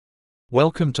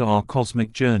Welcome to our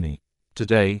cosmic journey.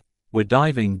 Today, we're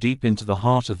diving deep into the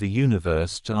heart of the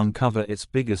universe to uncover its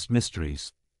biggest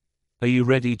mysteries. Are you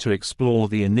ready to explore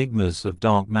the enigmas of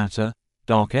dark matter,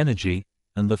 dark energy,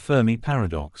 and the Fermi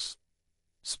paradox?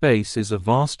 Space is a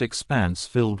vast expanse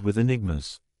filled with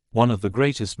enigmas. One of the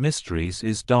greatest mysteries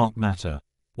is dark matter.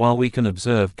 While we can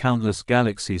observe countless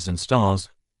galaxies and stars,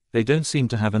 they don't seem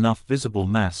to have enough visible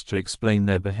mass to explain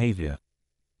their behavior.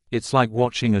 It's like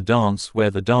watching a dance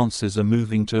where the dancers are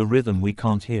moving to a rhythm we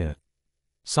can't hear.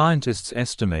 Scientists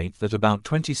estimate that about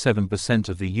 27%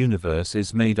 of the universe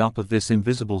is made up of this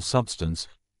invisible substance,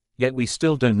 yet we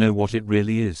still don't know what it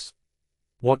really is.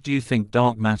 What do you think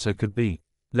dark matter could be?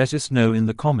 Let us know in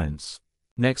the comments.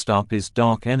 Next up is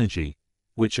dark energy,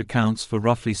 which accounts for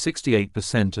roughly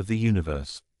 68% of the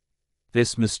universe.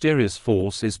 This mysterious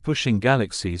force is pushing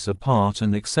galaxies apart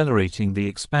and accelerating the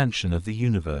expansion of the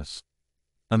universe.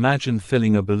 Imagine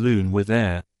filling a balloon with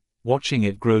air, watching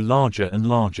it grow larger and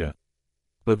larger.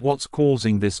 But what's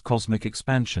causing this cosmic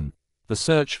expansion? The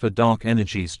search for dark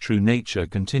energy's true nature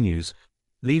continues,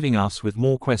 leaving us with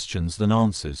more questions than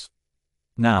answers.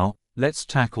 Now, let's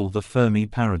tackle the Fermi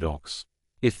paradox.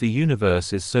 If the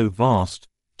universe is so vast,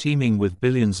 teeming with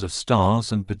billions of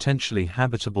stars and potentially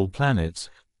habitable planets,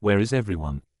 where is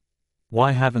everyone?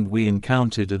 Why haven't we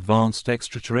encountered advanced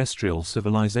extraterrestrial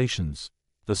civilizations?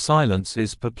 The silence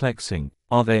is perplexing.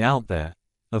 Are they out there,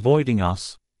 avoiding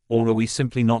us, or are we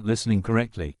simply not listening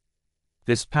correctly?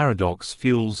 This paradox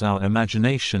fuels our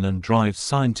imagination and drives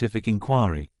scientific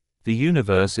inquiry. The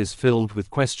universe is filled with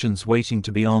questions waiting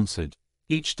to be answered.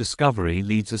 Each discovery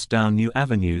leads us down new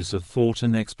avenues of thought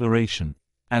and exploration.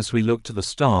 As we look to the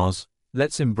stars,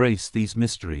 let's embrace these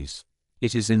mysteries.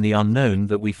 It is in the unknown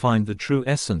that we find the true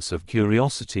essence of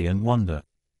curiosity and wonder.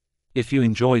 If you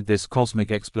enjoyed this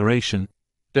cosmic exploration,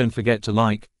 don't forget to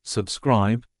like,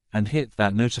 subscribe, and hit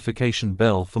that notification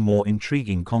bell for more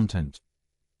intriguing content.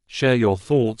 Share your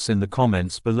thoughts in the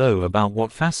comments below about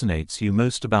what fascinates you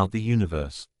most about the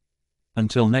universe.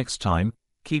 Until next time,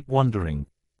 keep wondering.